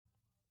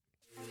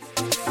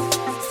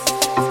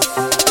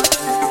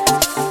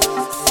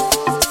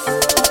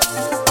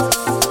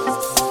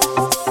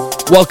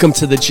Welcome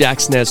to the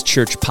Jackson As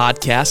Church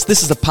podcast.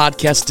 This is a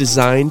podcast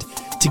designed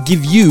to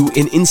give you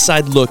an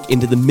inside look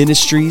into the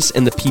ministries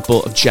and the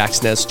people of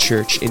Jackson As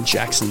Church in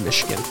Jackson,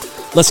 Michigan.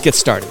 Let's get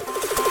started.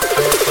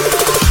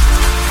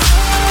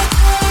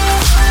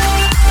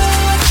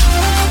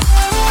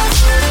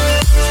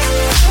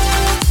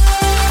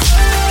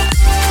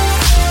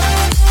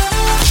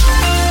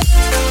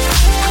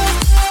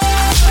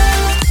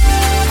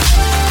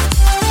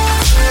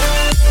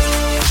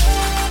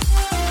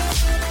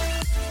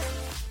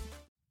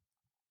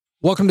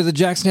 Welcome to the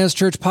Jackson As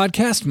Church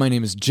podcast. My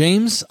name is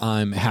James.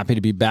 I'm happy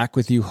to be back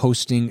with you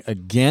hosting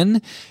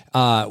again.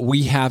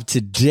 We have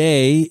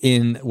today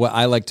in what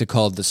I like to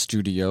call the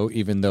studio,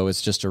 even though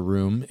it's just a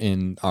room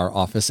in our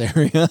office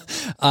area.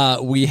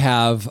 We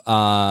have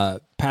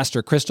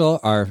Pastor Crystal,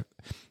 our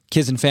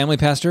kids and family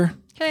pastor.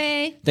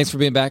 Hey. Thanks for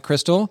being back,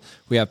 Crystal.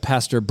 We have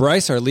Pastor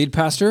Bryce, our lead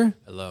pastor.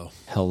 Hello.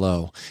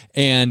 Hello.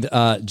 And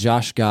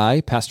Josh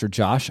Guy, Pastor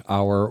Josh,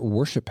 our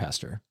worship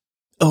pastor.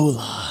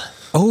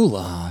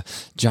 Hola.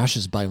 Josh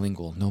is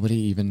bilingual. Nobody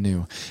even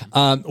knew.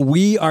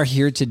 We are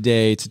here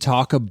today to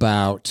talk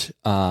about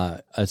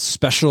a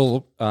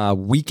special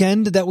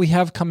weekend that we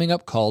have coming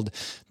up called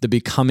the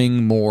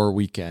Becoming More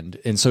Weekend.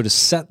 And so to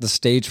set the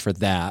stage for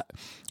that,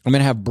 I'm going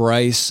to have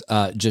Bryce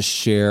just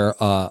share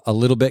a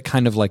little bit,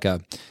 kind of like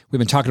we've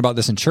been talking about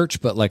this in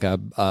church, but like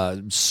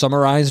a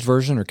summarized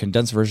version or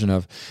condensed version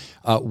of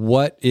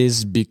what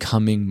is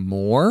becoming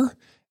more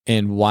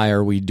and why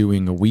are we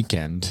doing a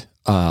weekend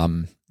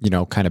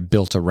kind of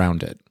built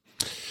around it.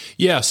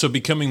 Yeah, so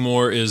Becoming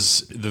More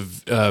is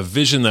the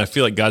vision that I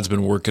feel like God's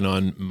been working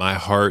on my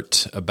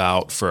heart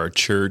about for our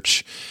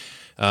church.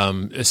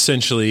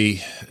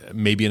 Essentially,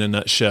 maybe in a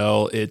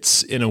nutshell,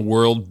 it's in a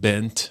world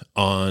bent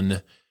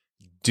on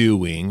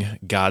doing,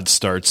 God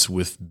starts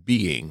with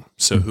being.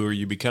 So who are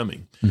you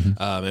becoming?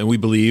 Mm-hmm. And we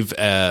believe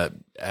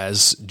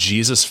as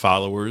Jesus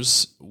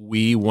followers,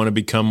 we want to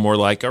become more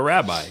like a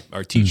rabbi,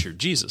 our teacher,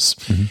 Jesus.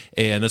 Mm-hmm.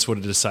 And that's what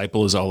a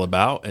disciple is all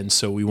about. And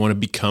so we want to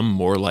become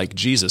more like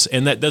Jesus.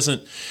 And that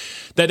doesn't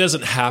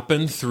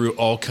happen through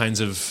all kinds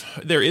of,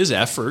 there is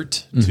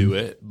effort to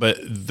it, but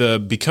the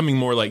becoming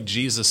more like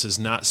Jesus is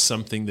not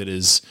something that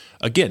is,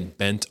 again,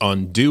 bent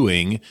on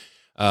doing.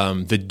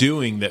 The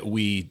doing that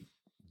we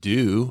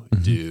do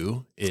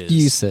is...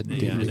 You said do.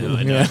 Yeah,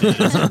 I know.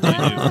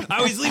 I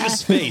always leave a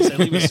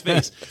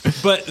space.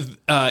 But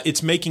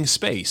it's making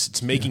space.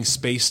 It's making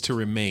space to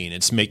remain.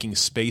 It's making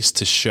space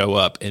to show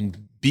up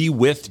and be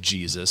with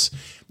Jesus.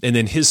 And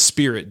then his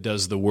Spirit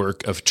does the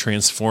work of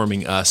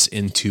transforming us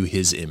into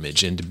his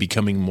image and to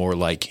becoming more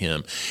like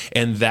him.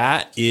 And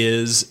that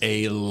is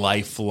a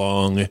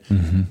lifelong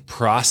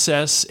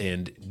process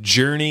and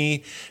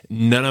journey.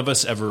 None of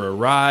us ever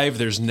arrive.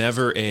 There's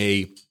never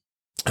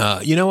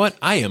you know what?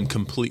 I am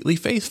completely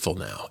faithful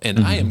now, and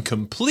I am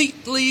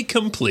completely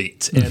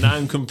complete, and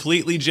I'm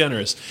completely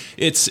generous.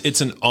 It's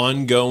an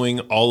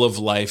ongoing, all of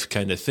life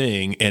kind of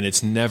thing, and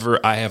it's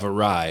never I have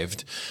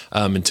arrived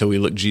until we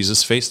look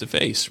Jesus face to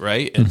face,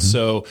 right? And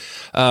so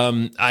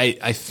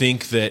I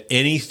think that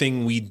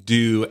anything we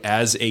do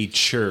as a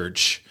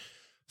church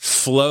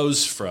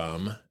flows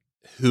from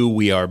who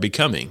we are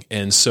becoming.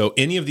 And so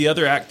any of the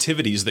other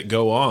activities that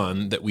go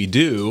on that we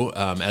do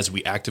as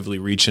we actively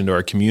reach into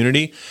our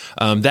community,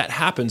 that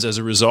happens as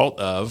a result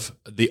of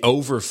the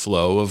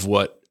overflow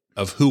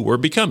of who we're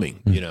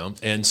becoming,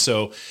 And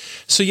so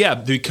yeah,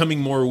 Becoming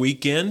More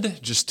Weekend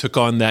just took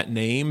on that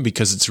name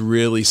because it's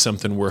really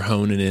something we're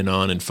honing in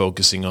on and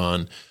focusing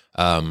on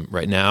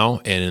right now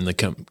and in the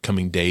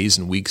coming days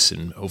and weeks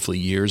and hopefully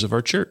years of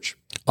our church.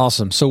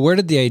 Awesome. So where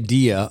did the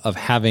idea of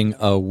having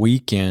a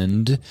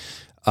weekend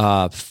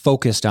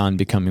focused on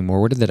becoming more,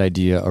 where did that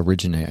idea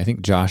originate? I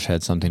think Josh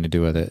had something to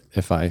do with it,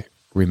 if I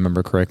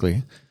remember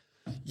correctly.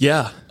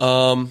 Yeah.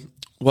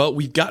 Well,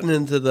 we've gotten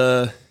into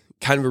the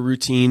kind of a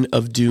routine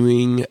of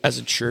doing as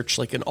a church,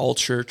 like an all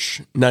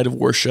church night of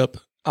worship,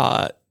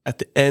 at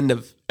the end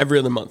of every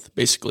other month,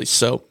 basically.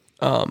 So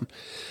I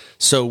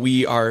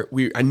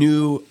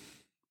knew,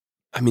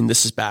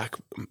 this is back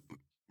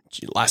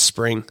last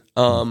spring.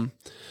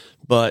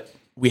 But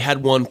we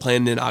had one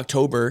planned in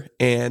October,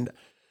 and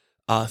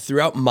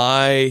throughout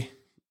my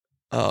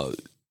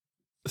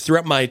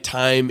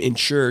time in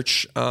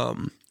church,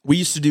 we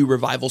used to do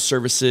revival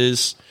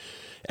services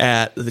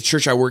at the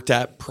church I worked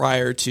at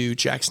prior to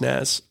Jackson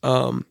As.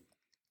 And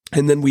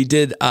then we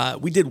did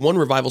one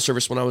revival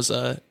service when I was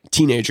a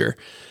teenager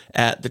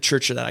at the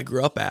church that I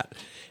grew up at.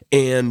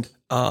 And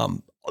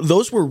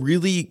those were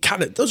really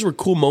those were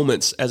cool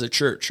moments as a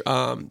church.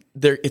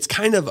 It's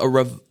kind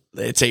of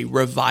it's a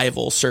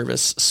revival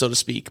service, so to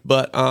speak,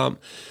 but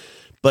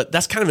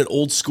that's kind of an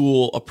old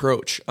school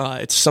approach.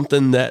 It's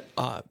something that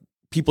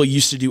people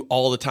used to do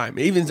all the time.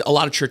 Even a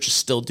lot of churches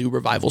still do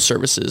revival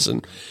services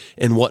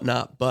and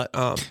whatnot. But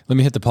let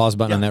me hit the pause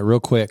button on that real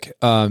quick.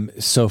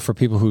 So for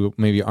people who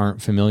maybe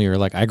aren't familiar,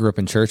 like I grew up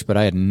in church, but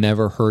I had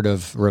never heard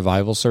of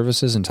revival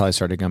services until I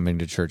started coming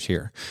to church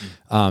here.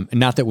 And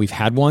not that we've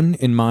had one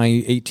in my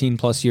 18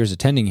 plus years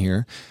attending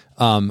here.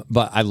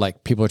 But I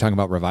like people are talking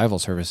about revival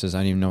services. I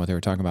didn't even know what they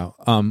were talking about.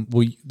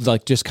 Will you,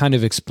 like, just kind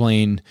of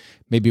explain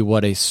maybe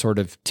what a sort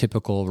of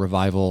typical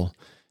revival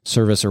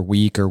service or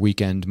week or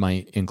weekend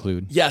might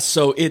include? Yeah,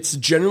 so it's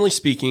generally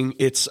speaking,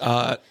 it's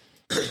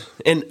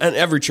and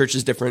every church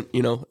is different.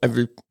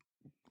 Every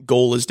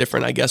goal is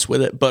different, I guess,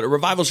 with it. But a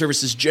revival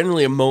service is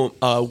generally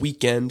a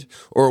weekend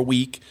or a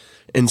week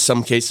in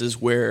some cases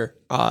where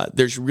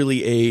there's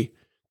really a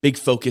big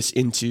focus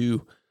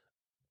into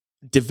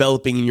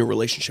developing in your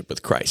relationship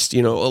with Christ.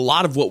 A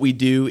lot of what we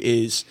do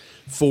is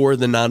for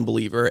the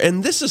non-believer.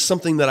 And this is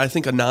something that I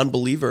think a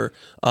non-believer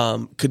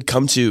could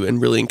come to and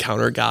really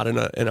encounter God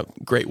in a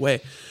great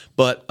way.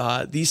 But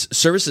these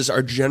services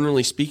are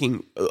generally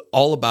speaking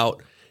all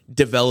about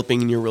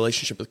developing in your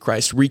relationship with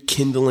Christ,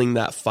 rekindling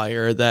that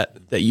fire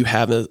that you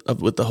have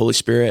with the Holy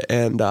Spirit.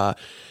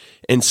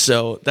 And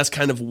so that's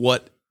kind of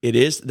what it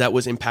is that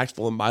was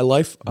impactful in my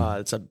life.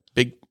 It's a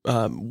big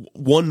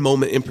one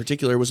moment in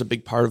particular was a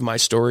big part of my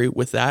story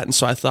with that. And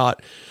so I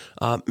thought,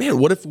 man,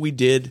 what if we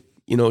did,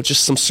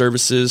 just some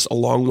services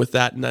along with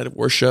that night of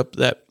worship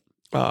that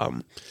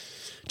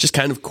just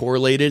kind of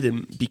correlated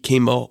and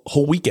became a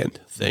whole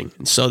weekend thing.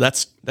 And so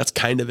that's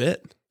kind of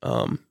it.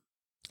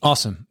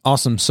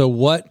 Awesome. So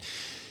what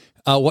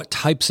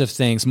types of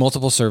things,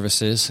 multiple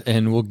services,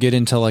 and we'll get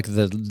into like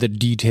the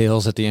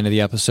details at the end of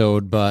the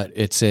episode, but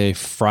it's a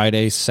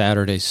Friday,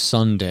 Saturday,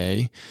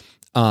 Sunday.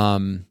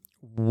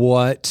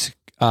 What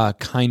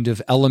kind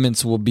of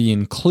elements will be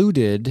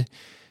included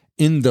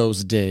in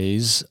those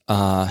days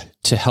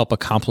to help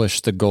accomplish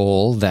the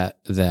goal that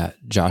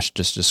Josh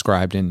just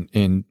described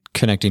in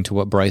connecting to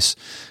what Bryce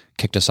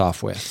kicked us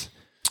off with?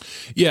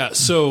 Yeah,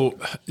 so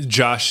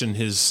Josh and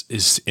his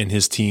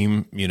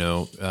team,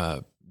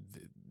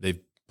 they've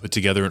put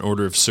together an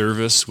order of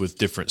service with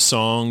different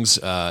songs.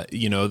 A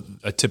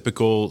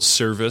typical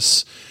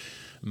service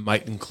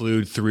might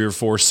include 3 or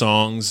 4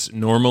 songs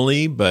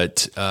normally,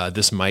 but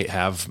this might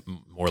have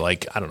more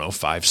like,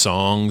 5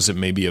 songs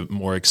and maybe a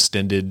more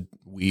extended,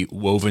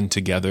 woven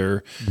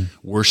together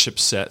worship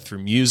set through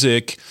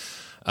music.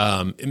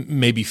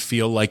 Maybe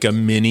feel like a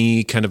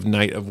mini kind of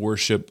night of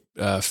worship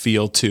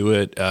feel to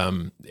it.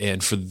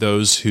 And for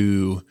those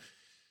who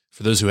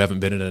haven't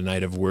been in a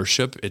night of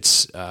worship,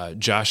 it's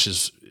Josh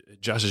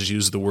has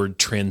used the word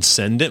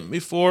transcendent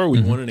before.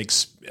 We want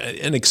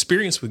an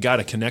experience with God,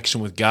 a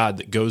connection with God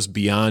that goes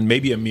beyond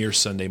maybe a mere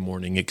Sunday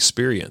morning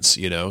experience,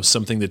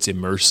 something that's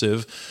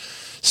immersive.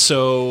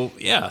 So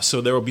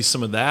there will be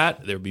some of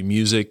that. There will be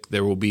music.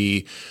 There will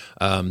be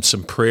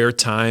some prayer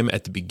time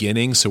at the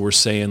beginning. So we're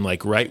saying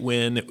like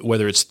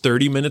whether it's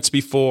 30 minutes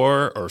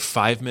before or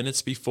 5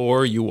 minutes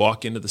before you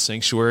walk into the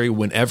sanctuary,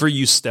 whenever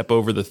you step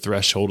over the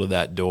threshold of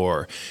that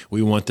door,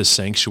 we want the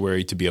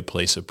sanctuary to be a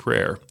place of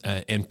prayer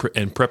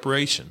and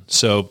preparation.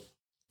 So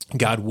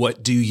God,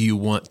 what do you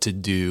want to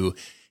do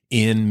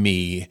in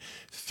me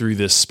through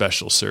this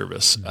special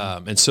service?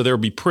 And so there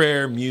will be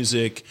prayer,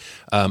 music,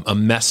 a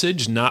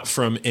message, not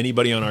from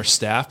anybody on our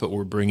staff, but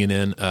we're bringing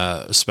in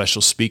a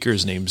special speaker.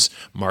 His name's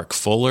Mark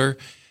Fuller,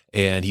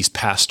 and he's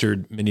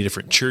pastored many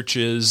different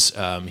churches.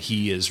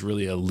 He is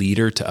really a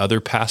leader to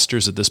other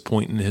pastors at this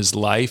point in his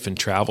life and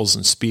travels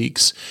and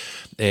speaks.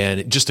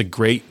 And just a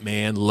great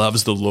man,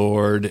 loves the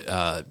Lord,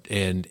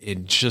 and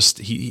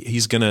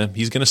he's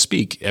gonna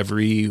speak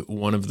every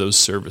one of those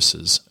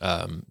services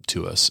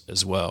to us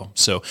as well.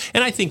 So,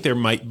 and I think there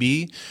might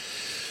be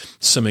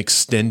some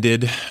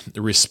extended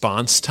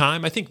response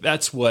time. I think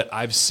that's what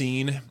I've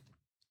seen.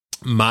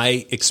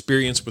 My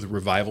experience with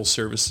revival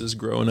services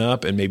growing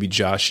up, and maybe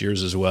Josh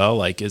yours as well.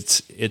 Like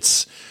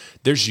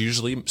there's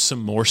usually some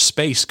more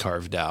space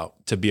carved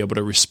out to be able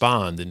to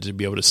respond and to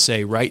be able to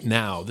say, right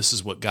now, this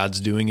is what God's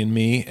doing in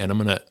me, and I'm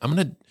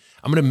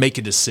gonna make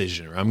a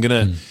decision, or I'm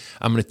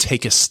gonna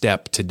take a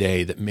step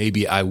today that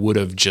maybe I would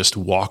have just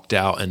walked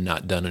out and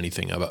not done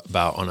anything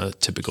about on a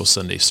typical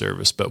Sunday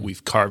service. But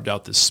we've carved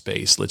out this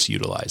space. Let's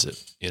utilize it.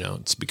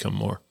 It's become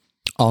more.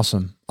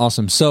 Awesome.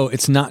 So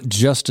it's not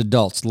just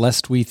adults,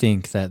 lest we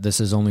think that this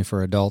is only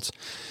for adults.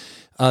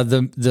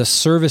 The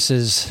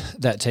services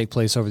that take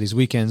place over these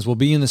weekends will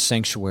be in the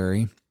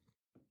sanctuary.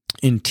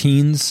 In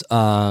teens,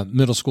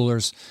 middle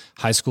schoolers,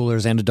 high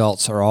schoolers, and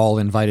adults are all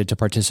invited to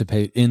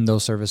participate in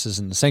those services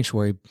in the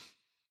sanctuary.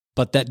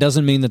 But that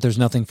doesn't mean that there's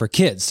nothing for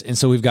kids. And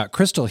so we've got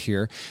Crystal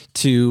here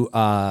to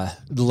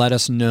let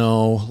us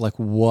know like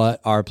what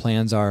our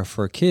plans are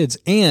for kids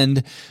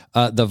and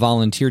the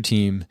volunteer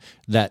team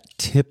that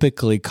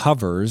typically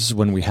covers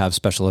when we have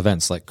special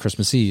events like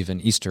Christmas Eve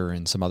and Easter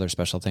and some other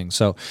special things.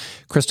 So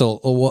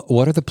Crystal,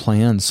 what are the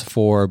plans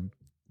for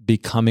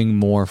becoming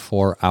more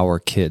for our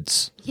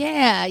kids?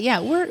 Yeah.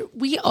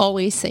 We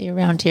always say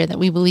around here that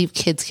we believe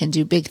kids can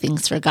do big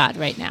things for God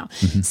right now.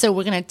 Mm-hmm. So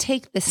we're going to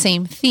take the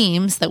same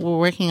themes that we're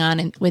working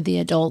on with the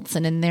adults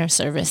and in their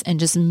service and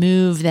just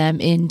move them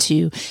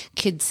into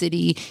Kid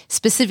City,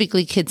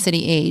 specifically Kid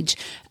City age.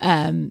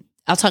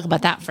 I'll talk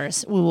about that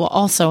first. We will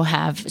also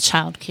have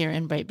childcare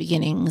and Bright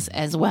Beginnings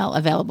as well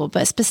available,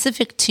 but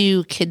specific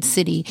to Kid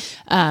City,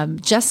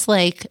 just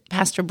like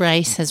Pastor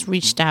Bryce has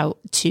reached out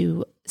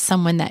to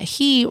someone that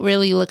he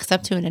really looks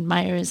up to and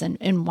admires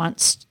and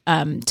wants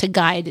to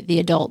guide the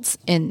adults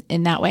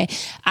in that way.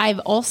 I've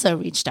also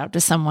reached out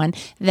to someone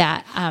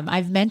that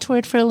I've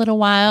mentored for a little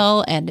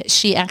while, and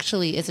she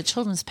actually is a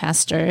children's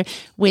pastor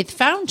with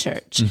Found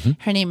Church.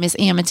 Her name is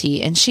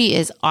Amity, and she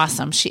is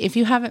awesome. If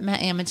you haven't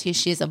met Amity,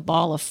 she is a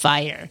ball of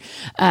fire.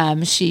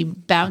 She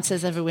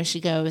bounces everywhere she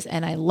goes,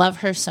 and I love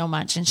her so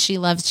much, and she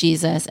loves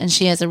Jesus, and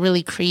she has a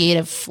really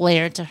creative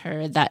flair to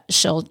her that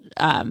she'll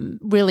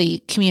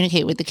really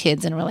communicate with the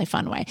kids in a really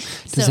fun way.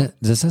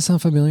 Does that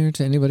sound familiar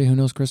to anybody who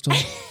knows Crystal?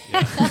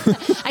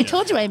 I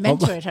told you I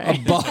mentored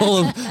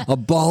her. A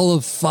ball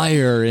of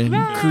fire and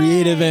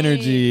creative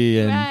energy,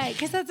 and right,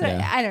 because that's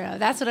I don't know.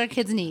 That's what our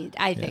kids need.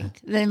 I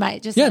think they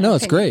might just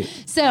it's great.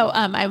 So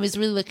I was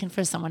really looking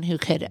for someone who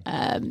could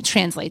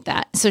translate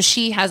that. So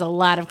she has a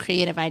lot of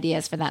creative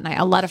ideas for that night.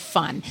 A lot of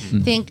fun.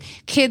 Think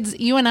kids.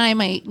 You and I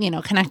might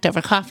connect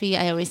over coffee.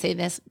 I always say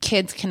this: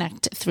 kids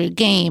connect through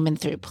game and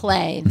through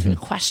play and through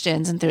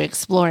questions and through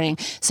exploring.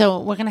 So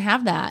we're going to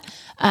have that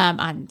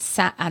on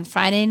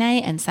Friday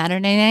night and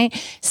Saturday night.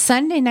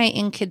 Sunday night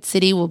in Kid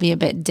City will be a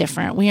bit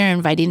different. We are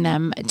inviting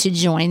them to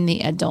join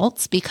the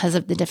adults because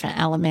of the different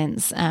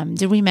elements.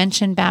 Did we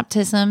mention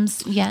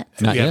baptisms yet?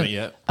 Not We haven't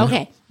yet.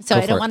 Okay. So Go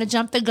I for don't it. want to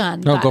jump the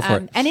gun. No, but, go for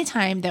it.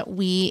 Anytime that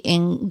we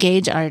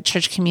engage our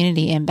church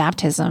community in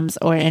baptisms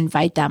or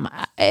invite them,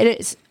 it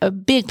is a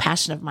big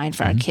passion of mine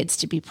for our kids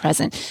to be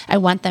present. I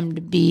want them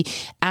to be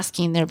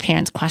asking their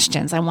parents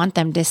questions. I want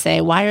them to say,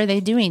 why are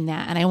they doing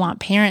that? And I want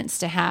parents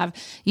to have,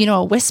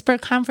 a whisper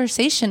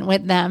conversation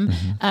with them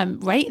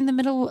right in the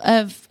middle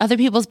of other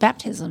people's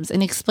baptisms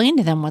and explain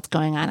to them what's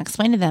going on.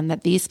 Explain to them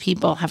that these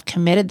people have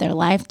committed their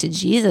life to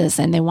Jesus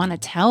and they want to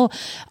tell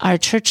our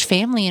church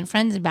family and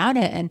friends about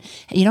it. And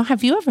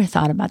have you ever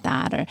thought about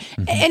that? Or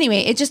anyway,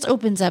 it just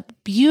opens up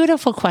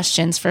beautiful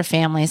questions for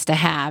families to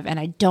have, and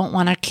I don't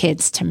want our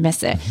kids to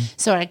miss it.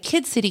 So our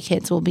Kid City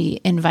kids will be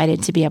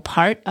invited to be a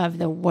part of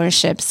the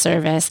worship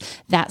service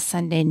that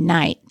Sunday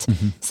night.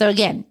 So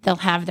again, they'll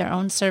have their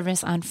own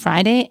service on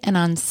Friday and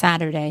on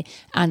Saturday.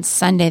 On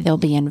Sunday, they'll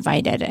be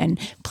invited, and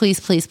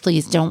please, please,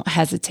 please don't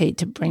hesitate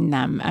to bring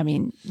them. I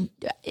mean,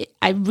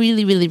 I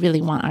really, really,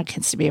 really want our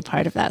kids to be a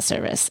part of that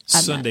service.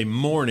 Sunday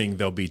morning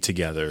they'll be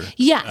together.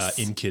 Yes.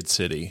 In Kid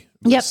City.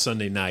 Yep.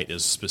 Sunday night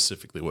is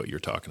specifically what you're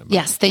talking about.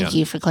 Yes, thank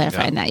you for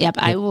clarifying that. Yep,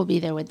 I will be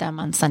there with them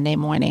on Sunday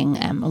morning,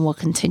 and we'll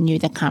continue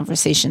the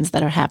conversations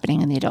that are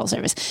happening in the adult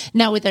service.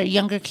 Now, with our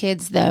younger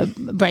kids, the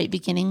bright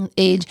beginning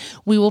age,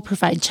 we will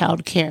provide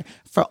childcare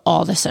for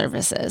all the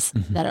services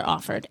that are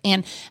offered.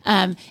 And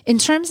in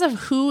terms of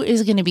who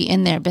is going to be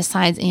in there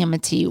besides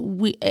Amity,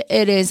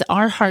 it is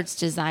our heart's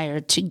desire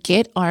to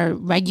get our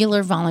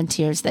regular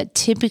volunteers that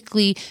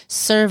typically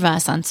serve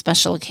us on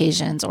special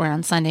occasions or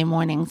on Sunday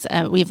mornings.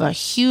 We have a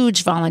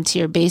huge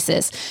volunteer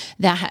basis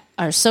that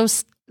are so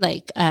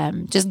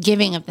just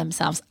giving of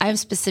themselves. I've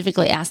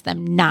specifically asked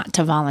them not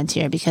to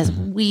volunteer because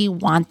we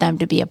want them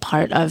to be a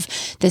part of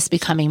this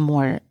Becoming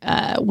More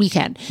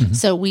weekend.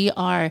 So we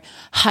are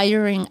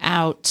hiring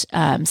out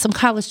some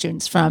college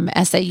students from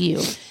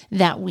SAU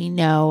that we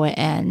know,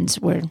 and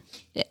we're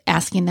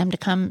asking them to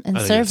come and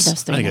serve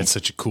those 3 I think nights. that's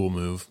such a cool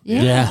move.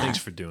 Yeah. Thanks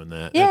for doing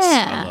that.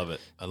 Yeah. I love it.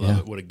 I love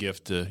it. What a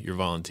gift to your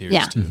volunteers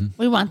Yeah, too.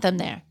 we want them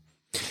there.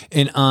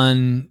 And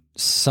on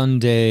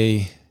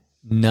Sunday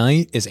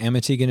night, is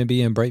Amity going to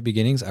be in Bright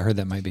Beginnings? I heard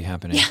that might be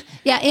happening.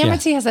 Yeah,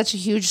 Amity has such a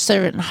huge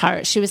servant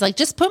heart. She was like,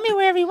 just put me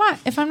wherever you want.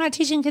 If I'm not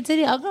teaching Kid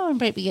City, I'll go in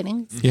Bright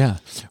Beginnings. Yeah,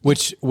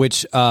 which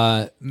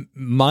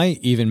might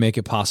even make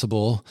it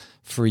possible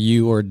for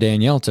you or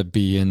Danielle to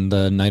be in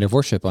the night of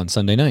worship on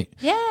Sunday night.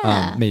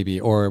 Yeah. Maybe,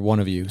 or one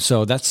of you.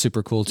 So that's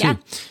super cool too.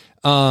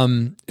 Yeah.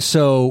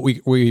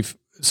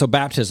 So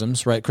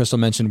baptisms, right? Crystal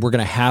mentioned we're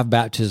going to have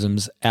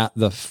baptisms at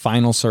the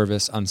final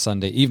service on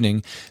Sunday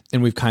evening,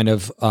 and we've kind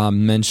of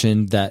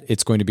mentioned that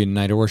it's going to be a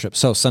night of worship.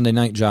 So Sunday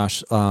night,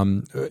 Josh,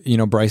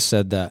 Bryce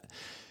said that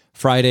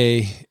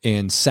Friday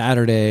and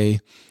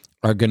Saturday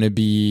are going to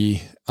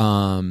be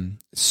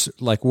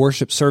like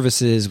worship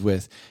services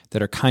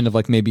that are kind of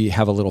like maybe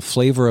have a little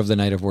flavor of the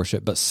night of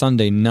worship. But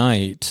Sunday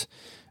night,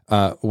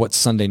 what's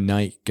Sunday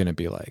night going to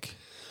be like?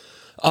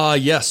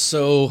 Yes.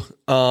 So,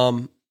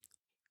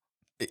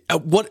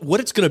 what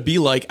it's going to be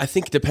like, I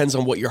think depends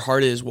on what your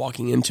heart is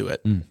walking into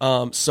it.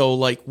 So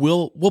like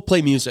we'll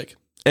play music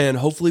and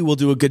hopefully we'll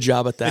do a good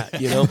job at that,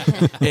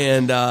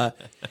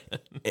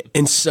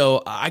 and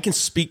so I can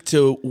speak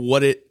to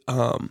what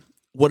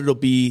it'll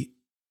be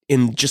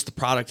in just the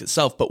product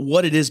itself, but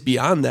what it is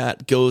beyond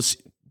that goes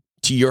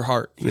to your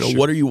heart.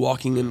 What are you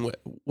walking in with?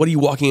 What are you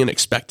walking in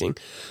expecting?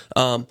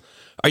 Are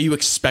you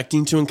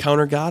expecting to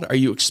encounter God? Are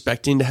you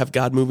expecting to have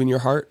God move in your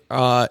heart?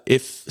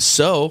 If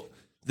so,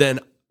 then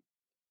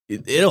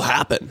it'll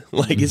happen.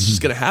 Like it's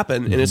just going to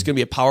happen, and it's going to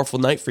be a powerful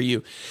night for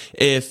you.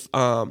 If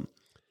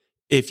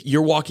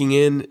you're walking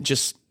in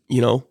just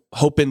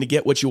hoping to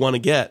get what you want to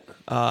get,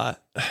 I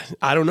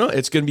don't know.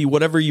 It's going to be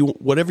whatever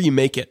you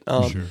make it.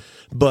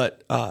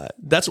 But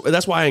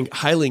that's why I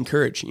highly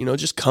encourage.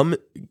 Just come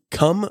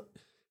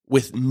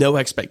with no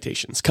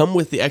expectations. Come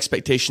with the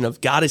expectation of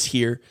God is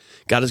here.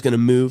 God is going to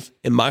move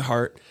in my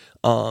heart.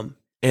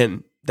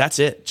 And that's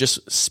it.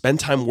 Just spend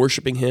time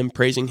worshiping him,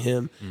 praising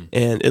him,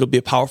 and it'll be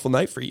a powerful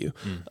night for you.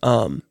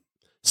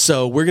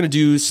 So we're going to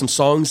do some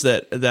songs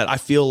that I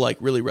feel like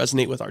really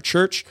resonate with our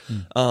church.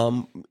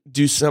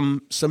 Do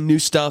some new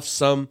stuff,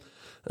 some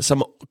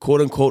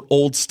quote unquote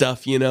old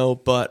stuff,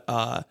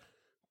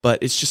 but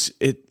it's just,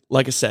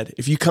 like I said,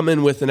 if you come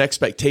in with an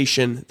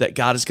expectation that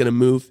God is going to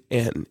move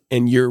and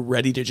you're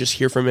ready to just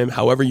hear from him,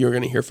 however you're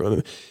going to hear from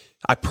him,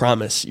 I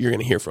promise you're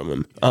going to hear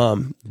from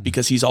him,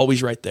 because he's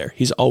always right there.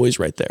 He's always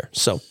right there.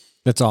 So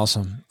that's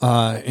awesome.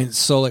 And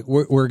so like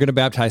we're going to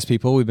baptize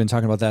people. We've been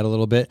talking about that a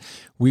little bit.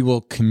 We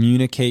will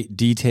communicate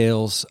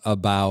details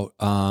about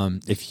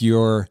if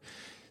you're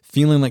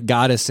feeling like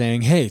God is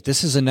saying, hey,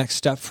 this is a next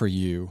step for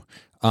you.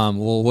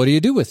 Well, what do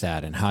you do with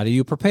that, and how do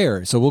you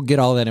prepare? So we'll get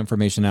all that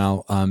information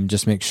out.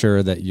 Just make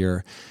sure that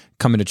you're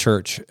coming to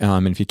church,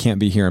 and if you can't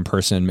be here in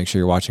person, make sure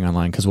you're watching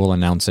online, because we'll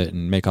announce it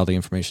and make all the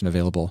information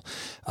available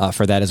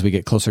for that as we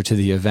get closer to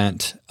the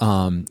event.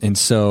 And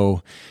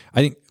so I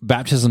think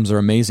baptisms are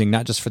amazing,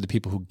 not just for the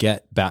people who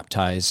get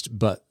baptized,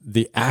 but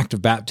the act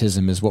of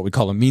baptism is what we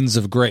call a means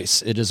of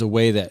grace. It is a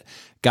way that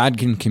God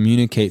can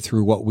communicate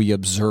through what we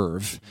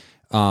observe.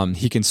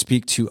 He can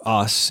speak to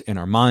us in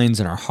our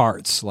minds and our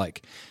hearts,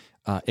 like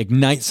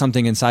ignite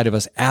something inside of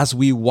us as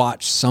we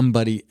watch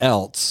somebody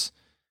else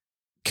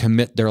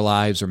commit their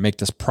lives or make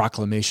this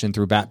proclamation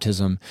through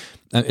baptism.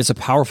 It's a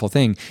powerful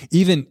thing.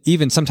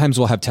 Even sometimes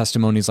we'll have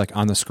testimonies like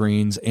on the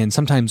screens, and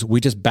sometimes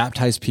we just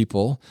baptize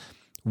people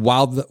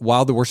while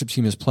the worship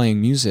team is playing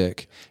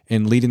music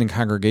and leading the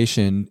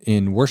congregation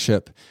in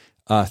worship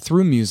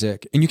through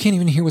music, and you can't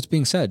even hear what's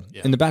being said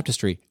in the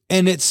baptistry,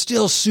 and it's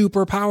still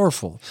super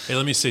powerful. Hey,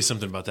 let me say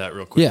something about that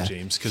real quick,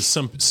 James,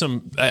 because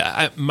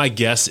my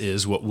guess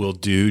is what we'll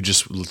do,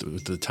 just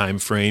with the time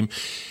frame,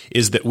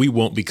 is that we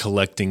won't be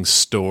collecting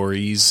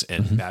stories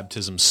and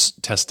baptism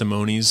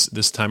testimonies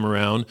this time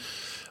around.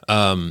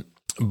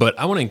 But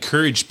I want to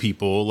encourage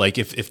people, like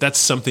if that's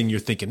something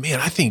you're thinking, man,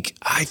 I think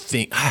I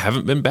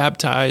haven't been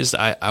baptized.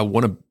 I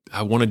want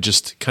to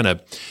just kind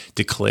of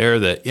declare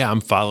that, yeah,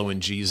 I'm following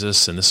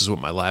Jesus, and this is what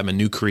my life, I'm a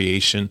new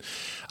creation.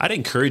 I'd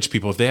encourage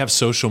people, if they have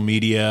social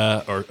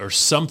media or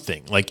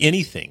something, like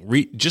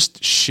anything,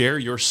 just share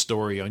your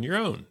story on your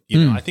own.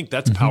 I think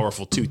that's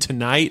powerful too.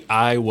 Tonight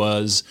I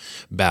was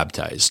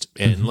baptized,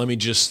 and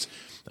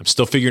I'm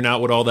still figuring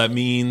out what all that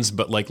means,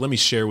 but like, let me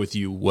share with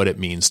you what it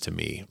means to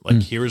me.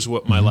 Like, here's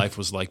what my life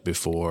was like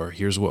before.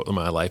 Here's what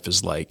my life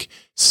is like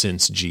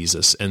since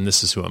Jesus, and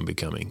this is who I'm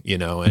becoming,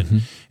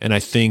 and I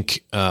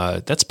think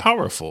that's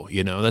powerful,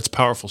 that's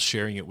powerful,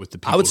 sharing it with the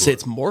people. I would say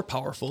it's more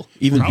powerful,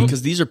 even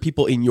because these are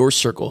people in your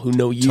circle who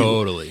know you.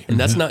 Totally. And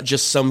that's not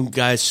just some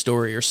guy's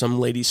story or some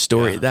lady's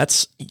story. Yeah.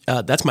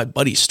 That's my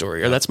buddy's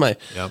story, or that's my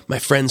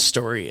friend's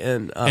story.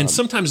 And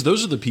sometimes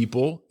those are the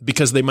people,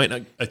 because they might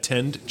not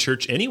attend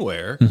church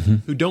anywhere,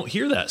 who don't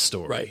hear that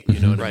story. Right. You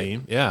know what I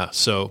mean? Yeah.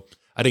 So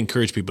I'd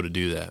encourage people to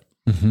do that.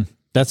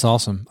 That's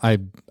awesome. I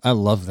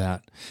love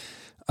that.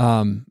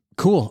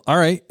 Cool. All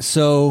right.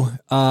 So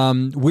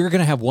we're going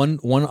to have one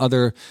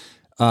other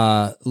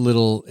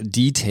little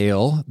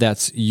detail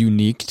that's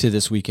unique to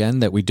this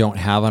weekend that we don't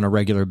have on a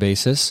regular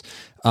basis.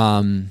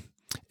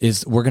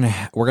 Is we're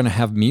gonna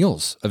have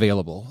meals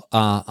available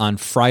on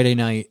Friday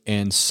night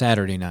and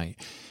Saturday night.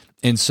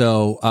 And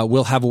so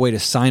we'll have a way to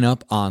sign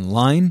up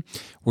online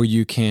where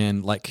you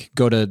can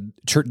go to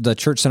the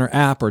Church Center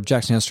app or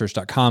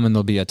jacksonchurch.com, and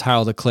there'll be a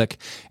tile to click,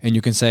 and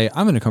you can say,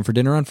 I'm going to come for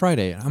dinner on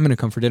Friday, and I'm going to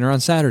come for dinner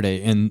on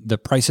Saturday, and the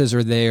prices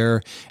are there.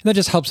 And that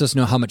just helps us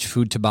know how much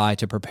food to buy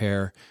to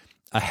prepare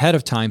ahead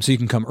of time, so you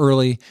can come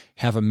early,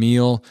 have a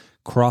meal,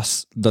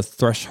 cross the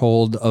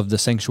threshold of the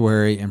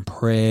sanctuary, and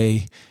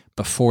pray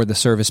before the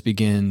service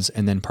begins,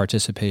 and then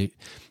participate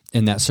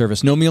in that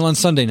service. No meal on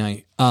Sunday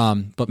night,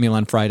 but meal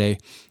on Friday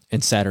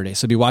and Saturday.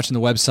 So be watching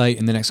the website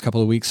in the next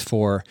couple of weeks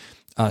for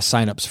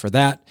signups for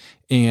that.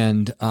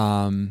 And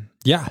and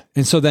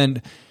so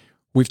then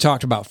we've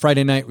talked about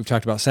Friday night, we've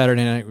talked about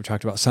Saturday night, we've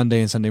talked about Sunday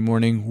and Sunday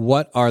morning.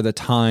 What are the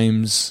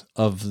times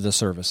of the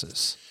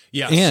services?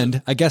 Yeah,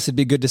 and I guess it'd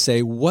be good to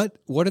say what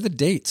are the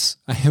dates?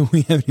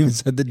 We haven't even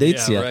said the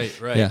dates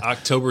yet. Right. Yeah.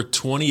 October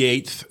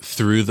 28th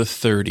through the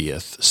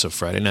 30th. So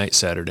Friday night,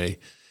 Saturday,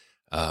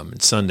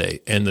 and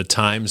Sunday, and the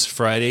times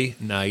Friday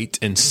night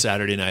and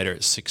Saturday night are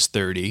at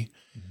 6:30.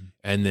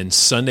 And then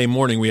Sunday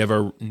morning, we have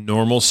our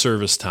normal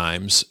service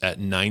times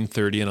at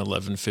 9:30 and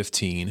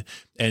 11:15.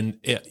 And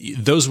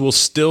those will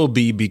still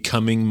be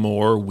becoming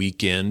more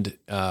weekend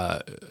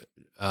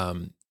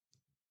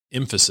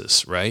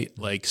emphasis, right?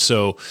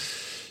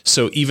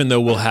 So even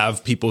though we'll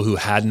have people who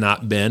had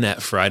not been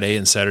at Friday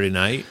and Saturday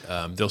night,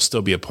 they'll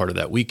still be a part of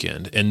that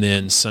weekend. And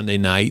then Sunday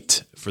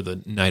night for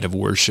the night of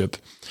worship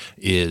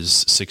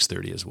is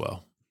 6:30 as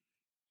well.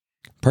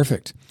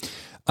 Perfect.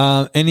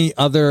 Any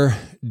other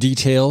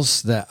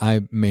details that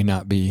I may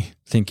not be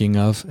thinking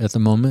of at the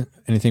moment?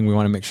 Anything we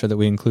want to make sure that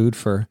we include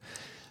for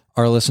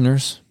our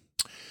listeners?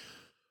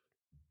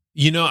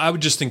 I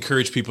would just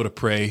encourage people to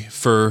pray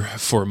for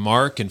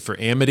Mark and for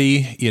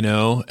Amity.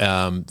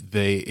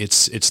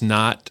 It's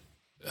not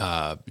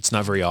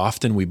very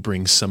often we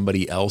bring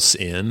somebody else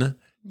in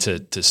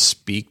to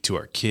speak to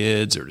our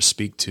kids or to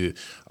speak to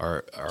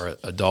our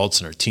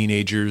adults and our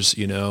teenagers,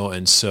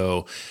 and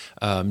so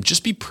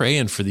just be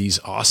praying for these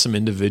awesome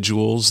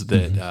individuals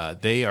that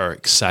they are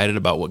excited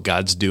about what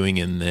God's doing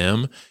in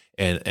them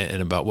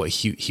and about what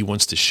he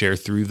wants to share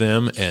through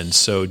them. And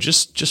so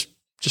just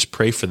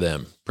pray for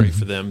them,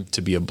 for them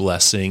to be a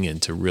blessing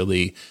and to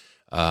really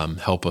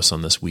help us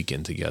on this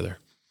weekend together.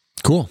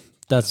 Cool.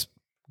 That's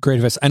great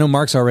advice. I know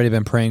Mark's already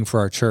been praying for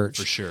our church.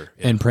 For sure.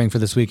 Yeah. And praying for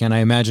this weekend. I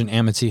imagine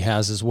Amity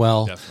has as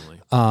well.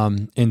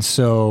 Definitely. And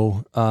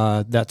so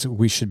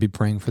we should be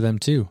praying for them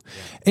too.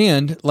 Yeah.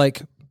 And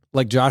like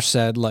Josh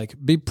said,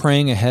 be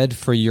praying ahead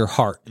for your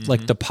heart,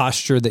 like the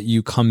posture that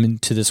you come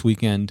into this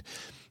weekend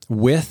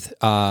with,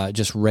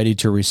 just ready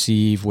to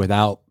receive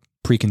without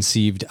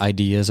preconceived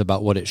ideas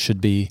about what it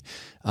should be.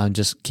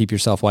 Just keep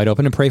yourself wide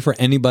open and pray for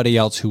anybody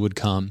else who would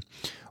come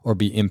or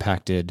be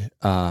impacted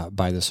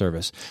by the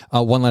service.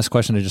 One last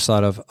question I just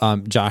thought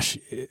of. Josh,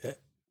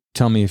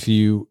 tell me if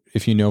you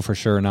know for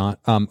sure or not.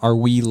 Are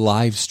we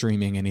live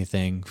streaming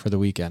anything for the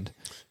weekend?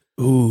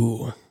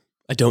 Ooh,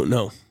 I don't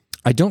know.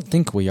 I don't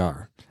think we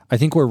are. I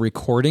think we're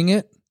recording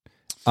it,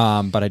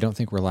 but I don't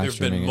think we're live There have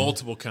streaming been it.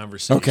 multiple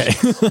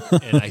conversations. Okay.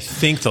 And I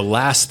think the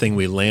last thing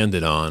we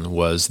landed on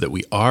was that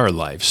we are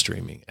live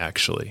streaming,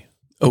 actually.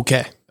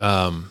 Okay.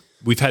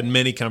 We've had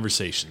many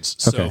conversations.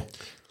 So Okay.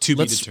 to be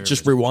Let's determined.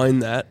 just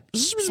rewind that.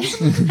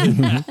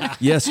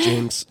 Yes,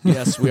 James.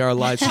 Yes, we are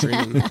live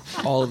streaming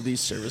all of these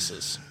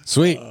services.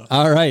 Sweet.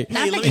 All right.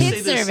 Not the let me say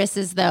kids' this.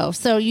 services, though.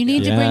 So you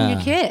need to bring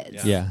your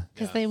kids. Yeah.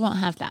 Because they won't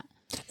have that.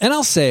 And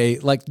I'll say,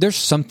 there's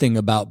something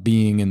about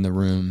being in the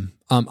room.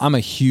 I'm a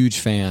huge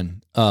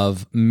fan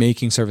of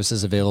making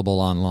services available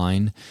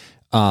online.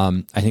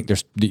 I think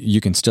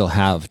you can still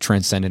have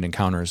transcendent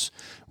encounters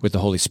with the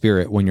Holy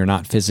Spirit when you're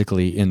not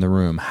physically in the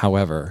room.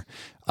 However,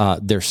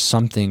 there's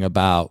something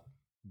about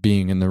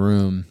being in the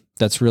room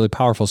that's really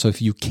powerful. So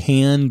if you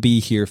can be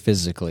here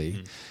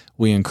physically,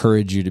 we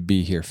encourage you to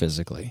be here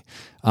physically.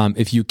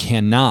 If you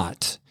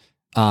cannot,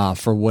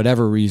 for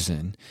whatever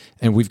reason,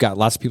 and we've got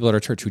lots of people at our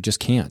church who just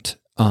can't,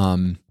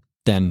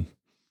 then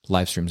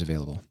live stream's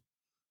available.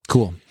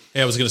 Cool.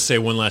 Hey, I was going to say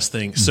one last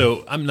thing.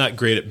 So I'm not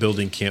great at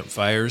building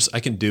campfires. I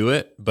can do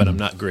it, but I'm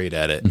not great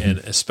at it. And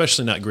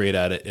especially not great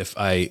at it if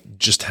I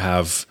just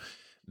have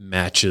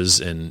matches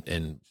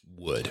and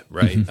wood,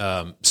 right?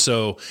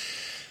 So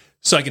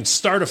I can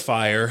start a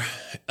fire,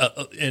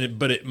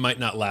 but it might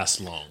not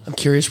last long. I'm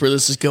curious where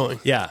this is going.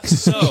 Yeah.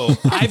 So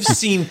I've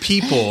seen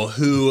people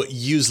who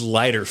use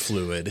lighter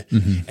fluid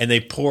and they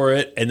pour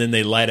it and then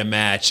they light a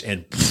match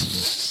and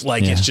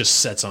it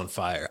just sets on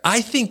fire. I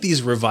think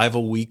these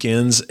revival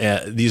weekends,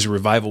 these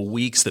revival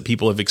weeks that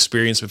people have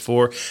experienced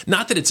before,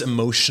 not that it's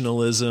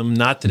emotionalism,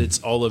 not that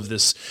it's all of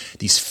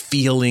these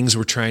feelings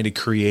we're trying to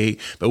create,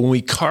 but when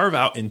we carve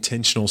out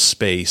intentional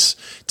space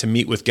to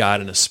meet with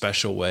God in a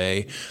special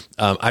way,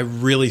 I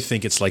really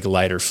think it's like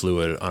lighter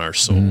fluid on our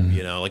soul.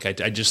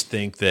 I just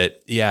think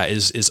that,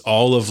 is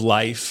all of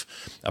life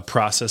a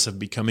process of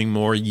becoming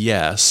more?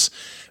 Yes.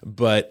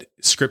 But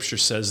Scripture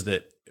says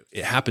that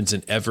it happens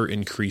in ever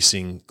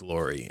increasing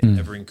glory, in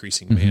ever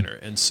increasing manner.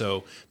 And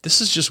so this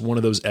is just one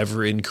of those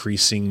ever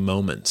increasing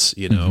moments,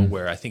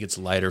 where I think it's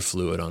lighter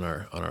fluid on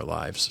our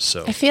lives.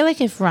 So I feel like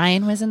if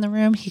Ryan was in the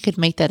room, he could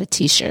make that a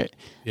T-shirt.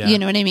 Yeah. You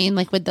know what I mean?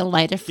 Like with the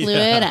lighter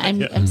fluid,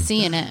 I'm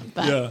seeing it,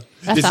 but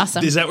that's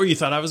awesome. Is that where you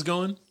thought I was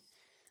going?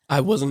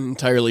 I wasn't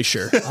entirely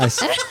sure.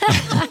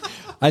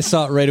 I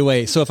saw it right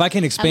away. So if I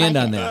can expand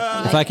like on it.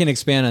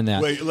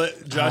 that, Wait,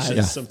 let Josh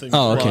say something.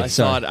 Oh, okay. Well,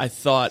 sorry. I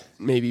thought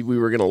maybe we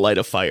were going to light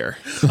a fire,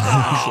 an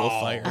actual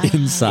fire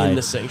Inside. in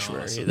the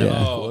sanctuary. That would be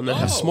cool. And then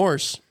have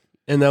s'mores,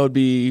 and that would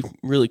be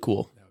really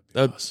cool.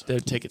 That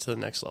would take it to the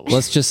next level.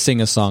 Let's just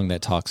sing a song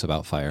that talks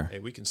about fire Hey,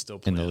 we can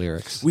still in the plan.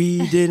 lyrics.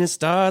 We didn't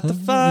start the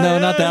fire. No,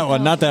 not that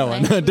one. Not that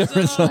one. A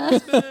different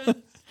song.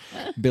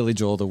 Billy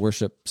Joel, the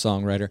worship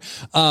songwriter.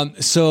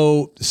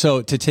 So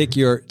to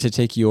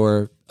take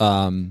your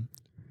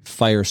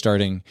fire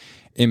starting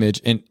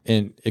image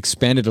and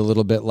expand it a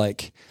little bit,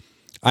 like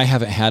I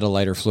haven't had a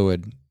lighter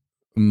fluid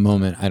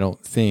moment, I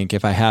don't think.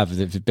 If I have,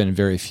 there've been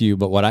very few,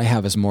 but what I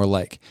have is more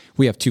like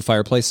we have 2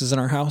 fireplaces in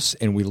our house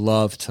and we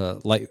love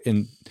to light,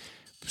 and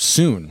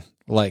soon,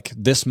 like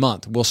this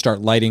month, we'll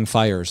start lighting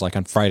fires like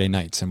on Friday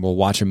nights and we'll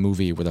watch a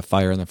movie with a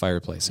fire in the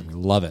fireplace and we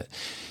love it.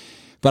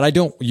 But I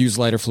don't use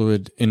lighter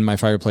fluid in my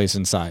fireplace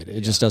inside.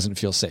 It just doesn't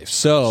feel safe.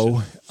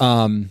 So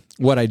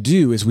what I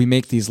do is we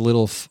make these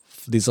little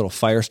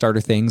fire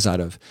starter things out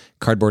of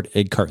cardboard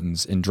egg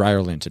cartons and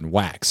dryer lint and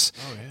wax.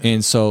 Oh, yeah.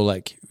 And so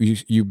like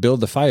you build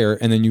the fire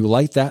and then you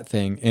light that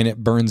thing and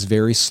it burns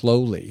very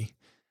slowly,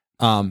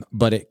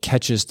 but it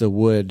catches the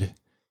wood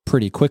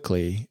pretty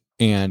quickly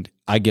and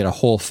I get a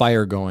whole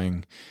fire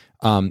going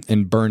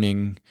and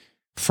burning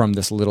from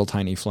this little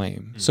tiny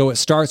flame. So it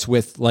starts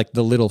with like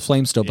the little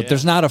flame still, but Yeah.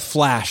 there's not a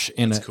flash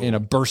in That's cool. in a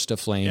burst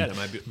of flame. Yeah,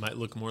 it might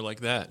look more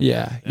like that.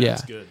 Yeah,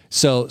 That's good.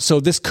 So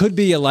this could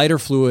be a lighter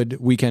fluid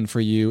weekend for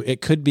you.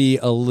 It could be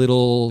a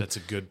little That's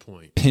a good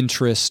point.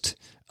 Pinterest,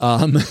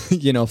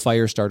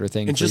 fire starter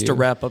thing. And for just you. to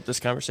wrap up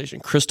this conversation,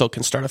 Crystal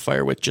can start a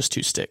fire with just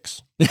 2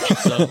 sticks.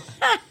 So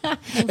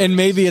And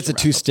maybe it's a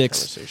 2 the sticks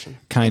conversation.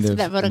 kind for of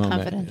that vote of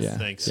moment. confidence. Yeah,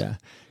 Thanks. Yeah,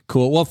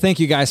 cool. Well, thank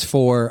you guys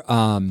for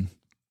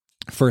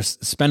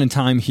spending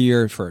time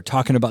here, for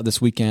talking about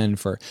this weekend,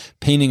 for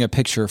painting a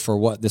picture for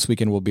what this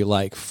weekend will be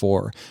like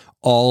for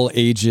all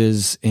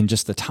ages, and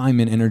just the time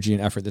and energy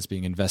and effort that's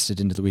being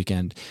invested into the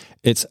weekend.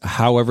 It's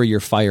however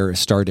your fire is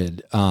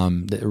started.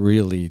 That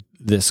really,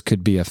 this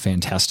could be a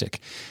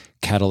fantastic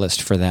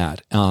catalyst for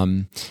that.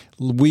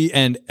 We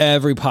end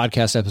every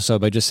podcast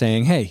episode by just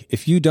saying, hey,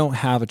 if you don't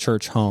have a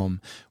church home,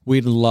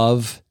 we'd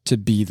love to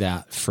be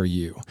that for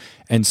you.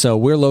 And so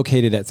we're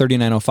located at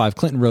 3905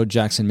 Clinton Road,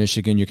 Jackson,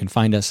 Michigan. You can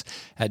find us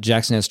at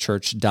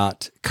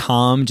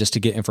jacksonschurch.com just to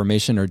get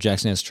information, or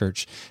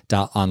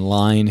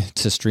jacksonschurch.online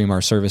to stream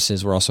our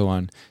services. We're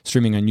also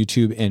streaming on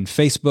YouTube and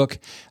Facebook.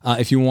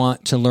 If you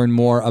want to learn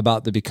more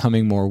about the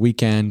Becoming More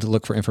weekend,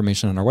 look for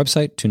information on our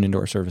website, tune into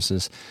our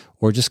services,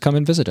 or just come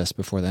and visit us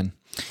before then.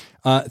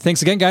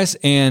 Thanks again, guys,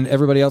 and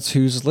everybody else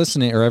who's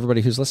listening,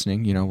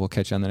 we'll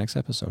catch you on the next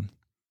episode.